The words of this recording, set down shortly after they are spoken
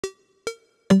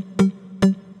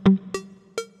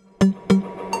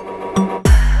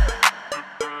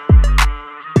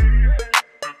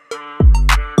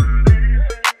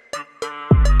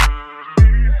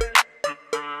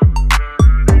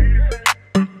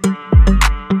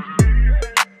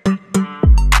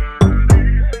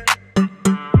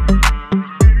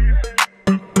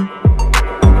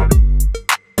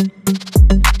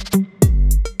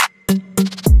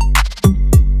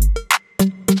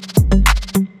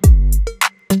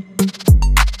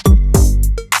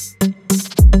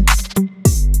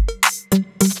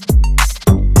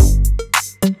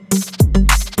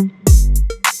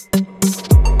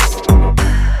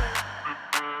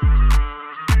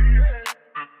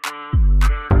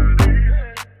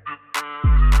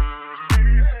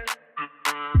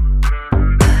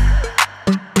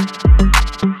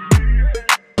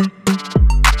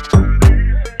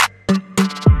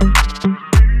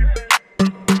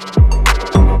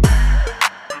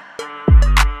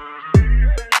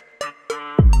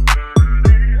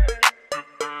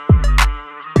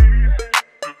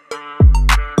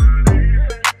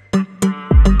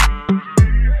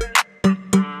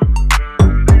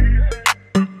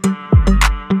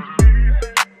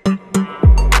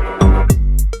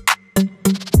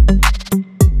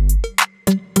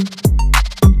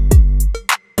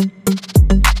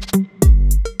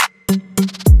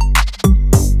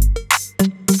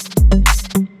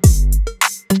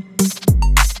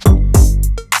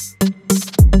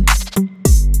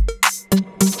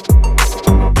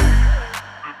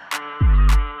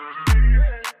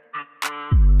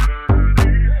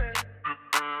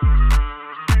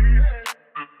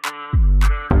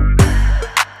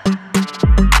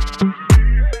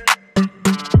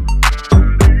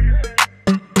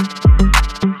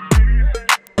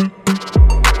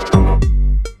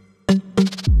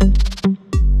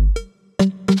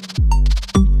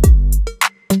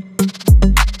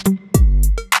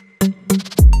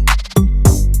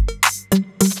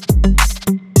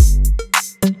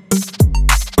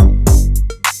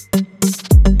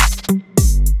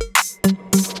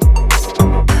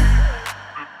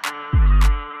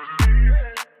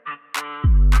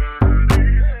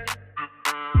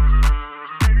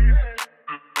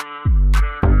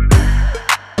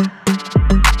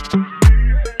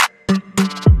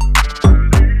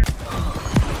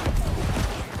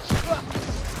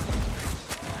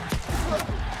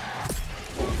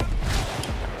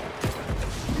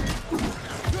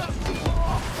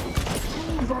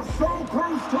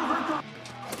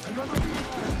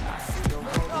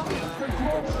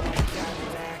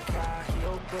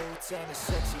and a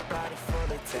sexy body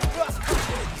full of tats.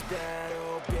 Baby's bad,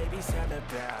 oh baby's hella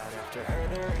bad. After her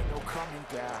there ain't no coming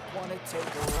back. Wanna take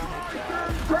a run at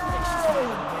that. Think she's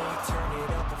feeling me, turn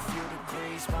it up a few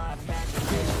degrees. My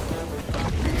imagination,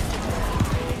 everybody needs to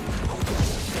meditate. Oh yeah,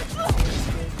 she said you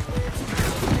taste it, lips,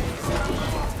 days. I'm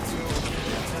addicted to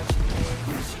it, touching me.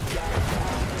 She got a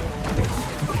bad little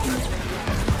waist.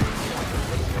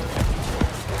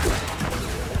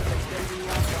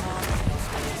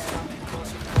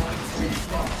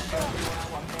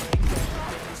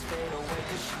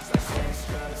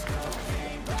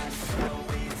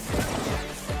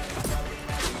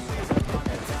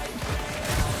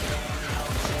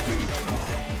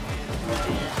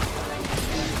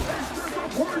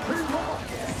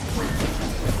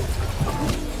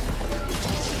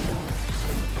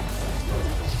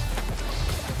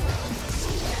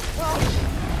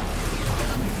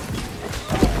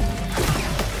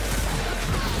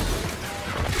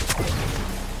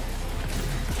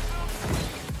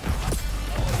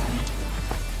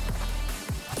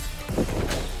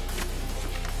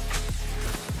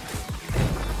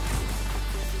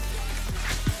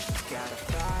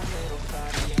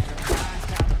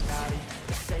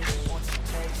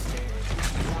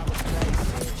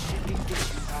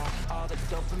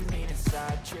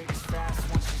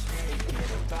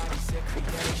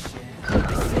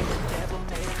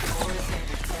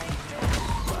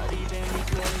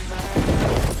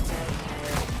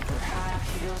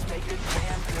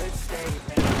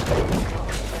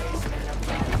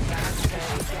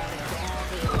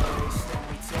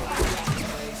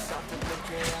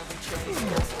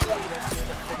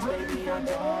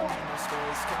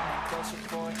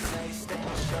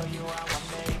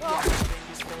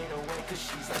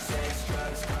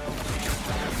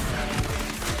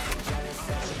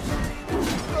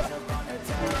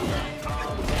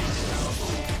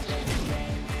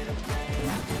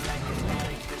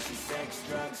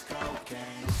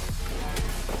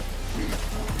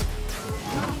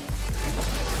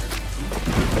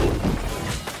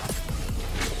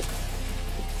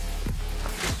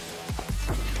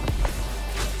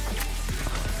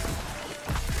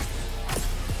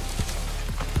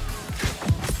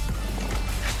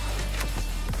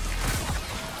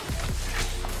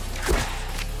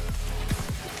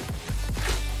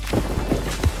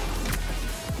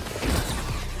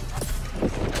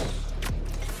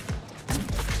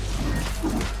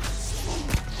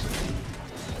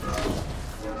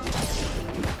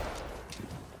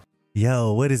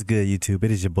 Yo, what is good, YouTube? It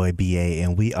is your boy BA,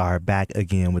 and we are back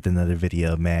again with another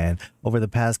video, man. Over the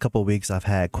past couple weeks, I've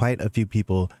had quite a few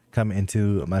people come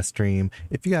into my stream.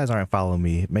 If you guys aren't following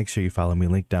me, make sure you follow me.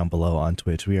 Link down below on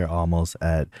Twitch. We are almost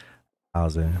at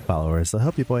 1,000 followers, so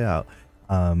help your boy out.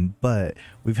 But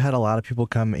we've had a lot of people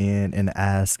come in and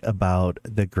ask about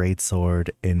the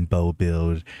Greatsword and bow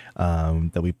build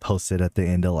that we posted at the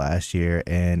end of last year,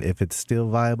 and if it's still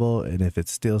viable and if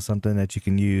it's still something that you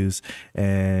can use,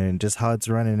 and just how it's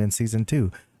running in season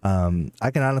 2.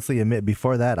 I can honestly admit,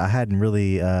 before that, I hadn't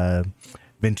really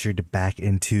ventured back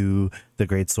into the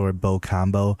Greatsword bow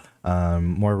combo.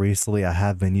 More recently, I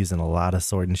have been using a lot of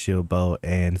sword and shield bow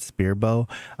and spear bow,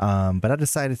 but I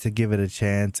decided to give it a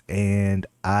chance, and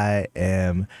I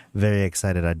am very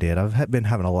excited I did. I've been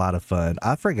having a lot of fun.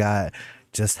 I forgot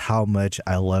just how much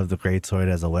I love the Greatsword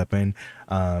as a weapon.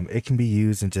 It can be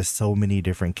used in just so many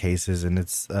different cases, and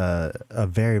it's a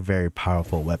very, very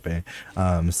powerful weapon.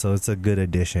 So it's a good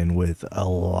addition with a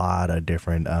lot of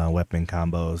different weapon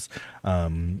combos.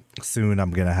 Soon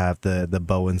I'm gonna have the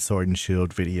bow and sword and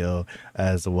shield video,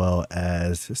 as well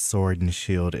as sword and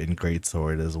shield and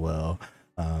Greatsword as well,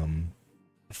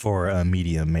 for a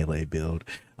medium melee build.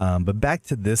 But back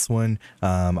to this one,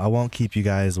 I won't keep you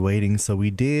guys waiting. So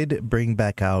we did bring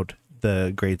back out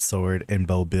the Greatsword and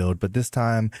bow build, but this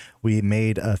time we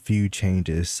made a few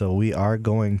changes. So we are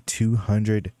going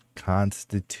 200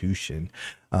 constitution.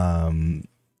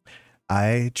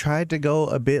 I tried to go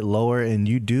a bit lower, and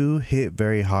you do hit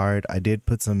very hard. I did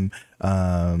put some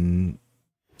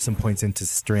points into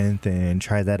strength and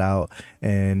try that out,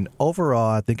 and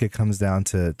overall I think it comes down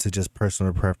to just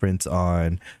personal preference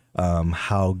on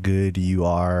how good you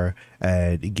are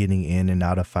at getting in and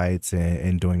out of fights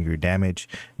and doing your damage.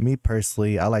 Me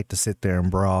personally, I like to sit there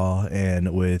and brawl,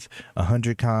 and with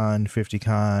 100 con, 50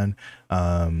 con,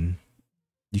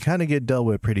 you kind of get dealt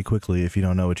with pretty quickly if you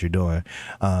don't know what you're doing.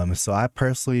 So I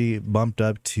personally bumped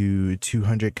up to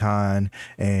 200 con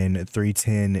and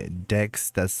 310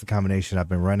 dex. That's the combination I've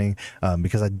been running,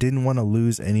 because I didn't want to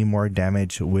lose any more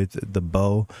damage with the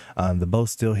bow. The bow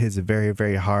still hits very,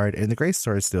 very hard, and the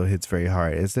Greatsword still hits very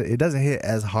hard. It doesn't hit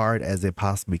as hard as it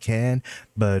possibly can,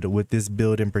 but with this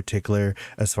build in particular,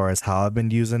 as far as how I've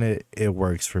been using it, it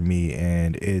works for me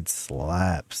and it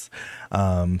slaps.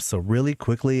 So really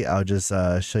quickly, I'll just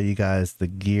show you guys the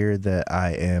gear that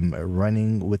I am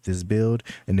running with this build,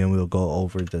 and then we'll go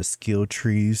over the skill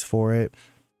trees for it.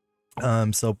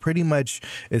 So pretty much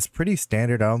it's pretty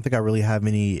standard. I don't think I really have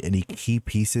any key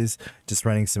pieces. Just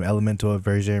running some elemental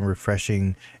inversion,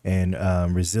 refreshing, and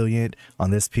resilient. On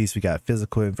this piece we got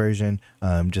physical inversion,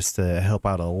 just to help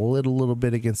out a little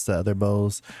bit against the other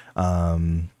bows.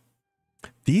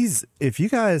 If you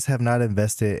guys have not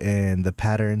invested in the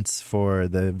patterns for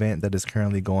the event that is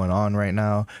currently going on right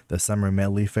now, the Summer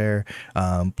Medley Fair,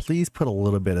 please put a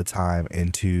little bit of time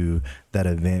into that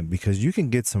event, because you can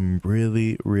get some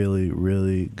really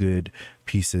good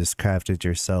pieces crafted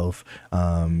yourself,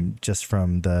 just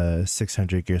from the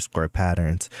 600 gear score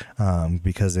patterns,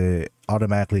 because it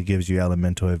automatically gives you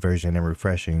elemental inversion and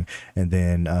refreshing, and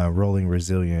then rolling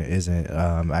resilient isn't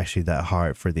actually that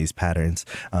hard for these patterns.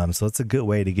 So it's a good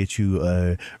way to get you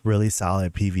a really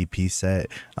solid PvP set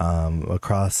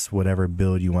across whatever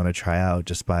build you want to try out,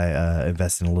 just by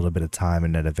investing a little bit of time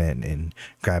in that event and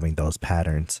grabbing those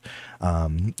patterns.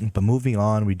 But moving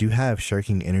on, we do have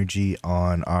shirking energy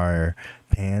on our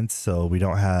pants, so we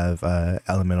don't have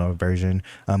elemental inversion,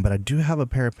 but I do have a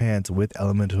pair of pants with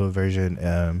elemental inversion.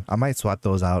 I might swap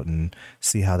those out and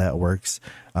see how that works,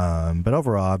 but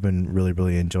overall I've been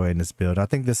really enjoying this build. I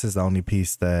think this is the only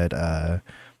piece that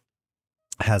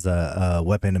has a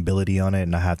weapon ability on it,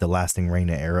 and I have the lasting rain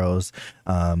of arrows,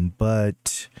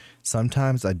 but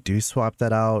sometimes I do swap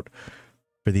that out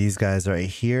for these guys right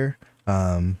here.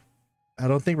 I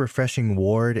don't think refreshing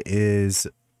ward is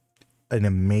an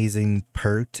amazing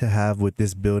perk to have with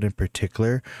this build in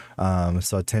particular,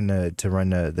 so I tend to run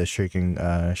the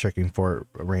shirking fort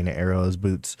rain of arrows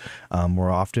boots more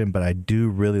often, but I do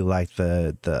really like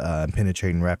the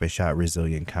penetrating rapid shot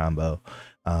resilient combo.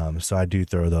 So I do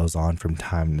throw those on from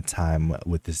time to time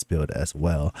with this build as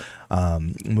well.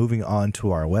 Moving on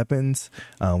to our weapons,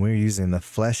 we're using the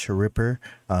Flesh Ripper,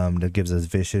 that gives us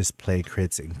vicious, play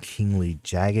crits, and kingly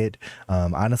jagged.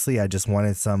 Honestly, I just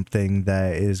wanted something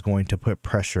that is going to put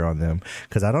pressure on them,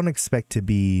 because I don't expect to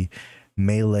be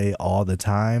melee all the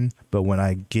time, but when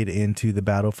I get into the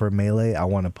battle for melee, I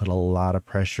want to put a lot of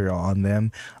pressure on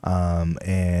them,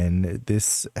 and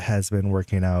this has been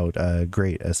working out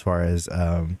great as far as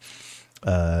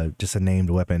just a named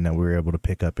weapon that we were able to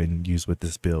pick up and use with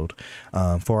this build.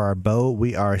 For our bow,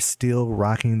 we are still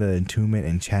rocking the Attunement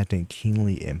Enchanted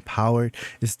Keenly Empowered.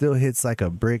 It still hits like a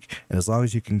brick, and as long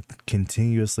as you can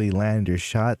continuously land your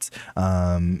shots,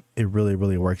 it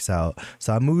really works out.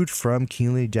 So I moved from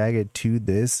Keenly Jagged to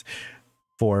this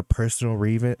for personal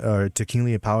reason, or to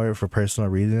Keenly Empowered for personal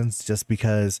reasons, just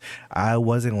because I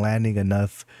wasn't landing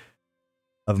enough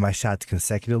of my shots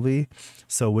consecutively.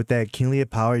 So with that keenly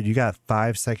empowered, you got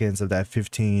 5 seconds of that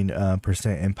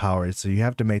 15% empowered, so you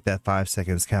have to make that 5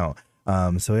 seconds count.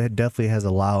 So it definitely has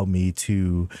allowed me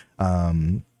to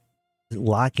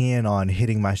lock in on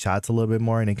hitting my shots a little bit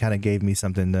more, and it kind of gave me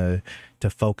something to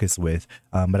focus with.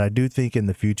 But I do think in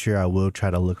the future I will try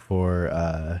to look for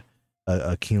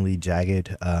a keenly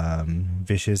jagged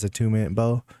vicious attunement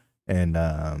bow,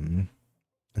 and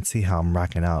see how I'm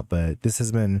rocking out. But this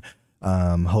has been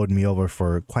holding me over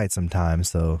for quite some time,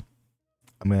 so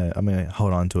I'm gonna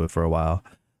hold on to it for a while.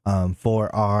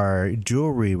 For our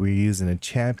jewelry, we're using a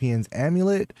Champion's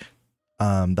Amulet,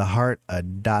 the Heart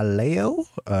Daleo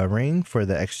ring for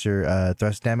the extra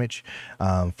thrust damage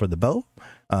for the bow,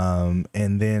 and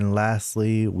then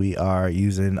lastly we are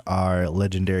using our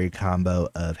legendary combo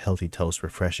of Healthy Toast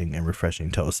Refreshing and Refreshing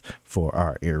Toast for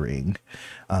our earring.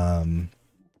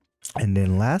 And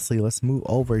then lastly, let's move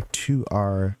over to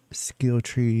our skill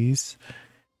trees.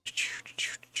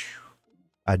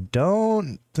 I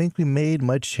don't think we made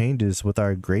much changes with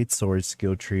our Greatsword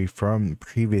skill tree from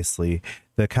previously.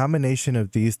 The combination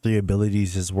of these 3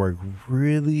 abilities has worked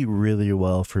really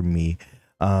well for me.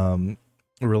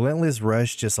 Relentless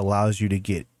Rush just allows you to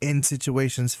get in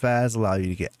situations fast, allow you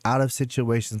to get out of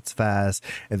situations fast,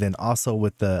 and then also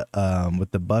with the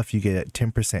buff, you get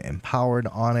 10% empowered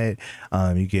on it.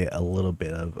 You get a little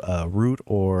bit of root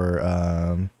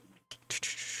or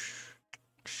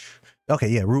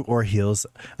root or heals,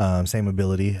 same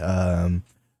ability,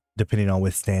 depending on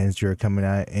what stands you're coming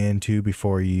into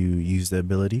before you use the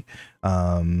ability.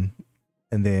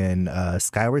 And then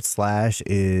Skyward Slash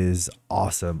is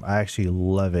awesome. I actually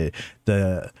love it.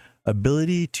 The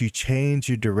ability to change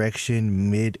your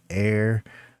direction mid-air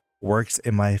works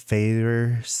in my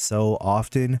favor so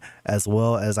often, as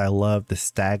well as I love the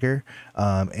stagger,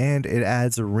 and it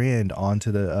adds a rend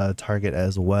onto the target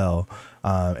as well.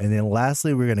 And then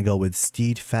lastly, we're going to go with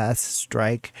Steadfast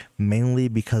Strike, mainly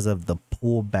because of the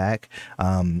pullback.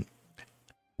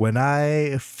 When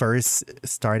I first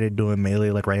started doing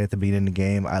melee, like right at the beginning of the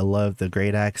game, I loved the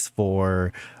Great Axe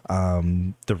for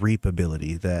the Reap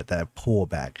ability, that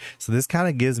pullback. So this kind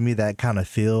of gives me that kind of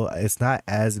feel. It's not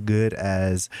as good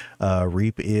as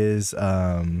Reap is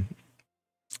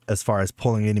as far as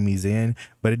pulling enemies in,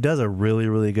 but it does a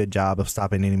really good job of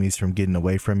stopping enemies from getting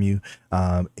away from you,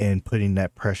 and putting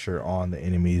that pressure on the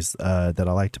enemies that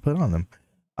I like to put on them.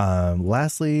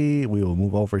 Lastly, we will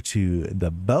move over to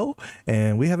the bow,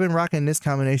 and we have been rocking this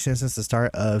combination since the start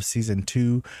of season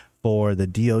 2 for the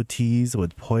DOTs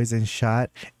with Poison Shot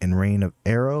and Rain of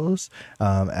Arrows,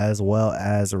 as well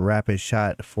as Rapid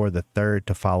Shot for the 3rd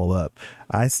to follow up.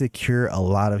 I secure a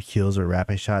lot of kills with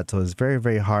Rapid Shot, so it's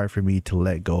very hard for me to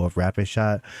let go of Rapid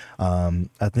Shot.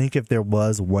 I think if there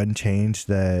was one change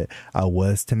that I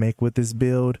was to make with this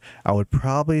build, I would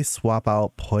probably swap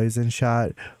out Poison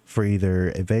Shot for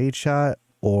either Evade Shot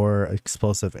or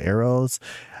Explosive Arrows.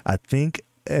 I think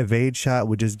Evade Shot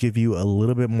would just give you a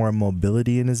little bit more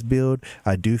mobility in this build.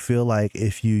 I do feel like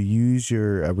if you use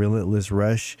your Relentless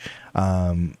Rush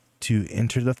to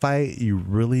enter the fight, you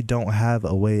really don't have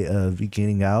a way of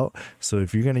getting out. So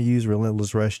if you're going to use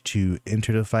Relentless Rush to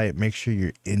enter the fight, make sure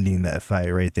you're ending that fight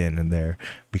right then and there,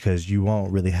 because you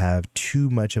won't really have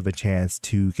too much of a chance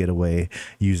to get away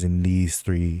using these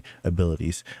 3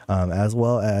 abilities. As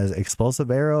well as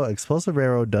Explosive Arrow. Explosive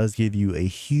Arrow does give you a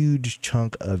huge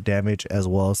chunk of damage as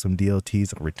well as some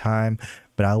DLTs over time,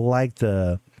 but I like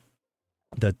the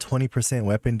 20%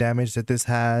 weapon damage that this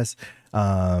has,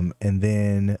 and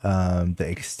then the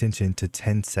extension to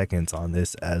 10 seconds on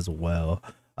this as well.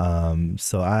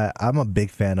 So I'm a big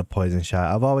fan of Poison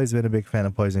Shot. I've always been a big fan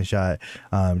of Poison Shot.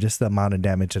 Just the amount of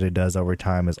damage that it does over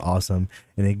time is awesome,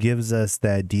 and it gives us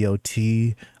that DOT.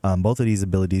 Both of these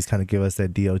abilities kind of give us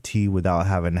that DOT without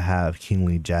having to have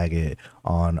Keenly Jagged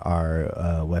on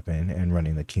our weapon and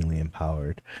running the Keenly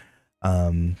Empowered.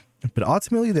 But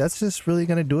ultimately, that's just really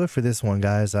going to do it for this one,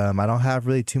 guys. I don't have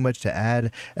really too much to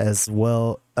add as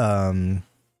well.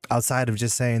 outside of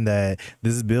just saying that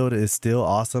this build is still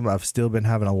awesome, I've still been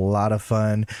having a lot of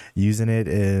fun using it,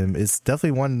 and it's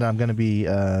definitely one that I'm going to be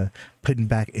putting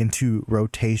back into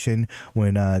rotation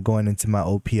when going into my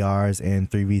OPRs and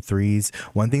 3v3s.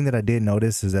 One thing that I did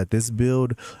notice is that this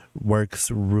build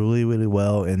works really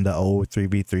well in the old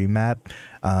 3v3 map.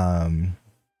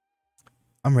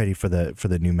 I'm ready for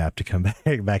the new map to come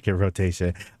back in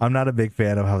rotation. I'm not a big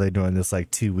fan of how they're doing this like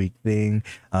 2-week thing.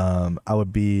 I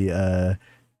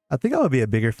think I would be a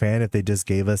bigger fan if they just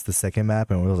gave us the second map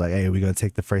and we was like, hey, we're going to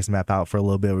take the first map out for a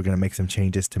little bit. We're going to make some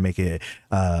changes to make it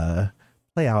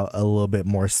play out a little bit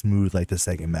more smooth like the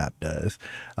second map does.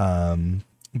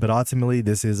 But ultimately,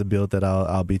 this is a build that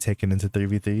I'll be taking into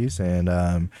 3v3s,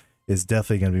 and it's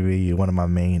definitely going to be one of my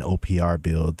main OPR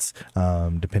builds,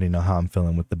 depending on how I'm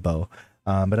feeling with the bow.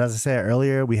 But as I said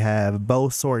earlier, we have bow,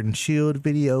 sword, and shield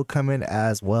video coming,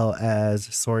 as well as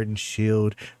sword and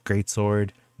shield,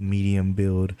 greatsword, medium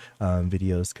build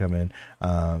videos coming.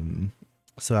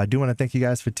 So I do want to thank you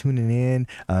guys for tuning in.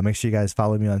 Make sure you guys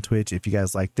follow me on Twitch. If you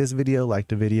guys like this video, like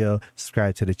the video,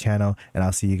 subscribe to the channel, and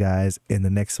I'll see you guys in the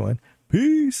next one.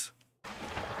 Peace.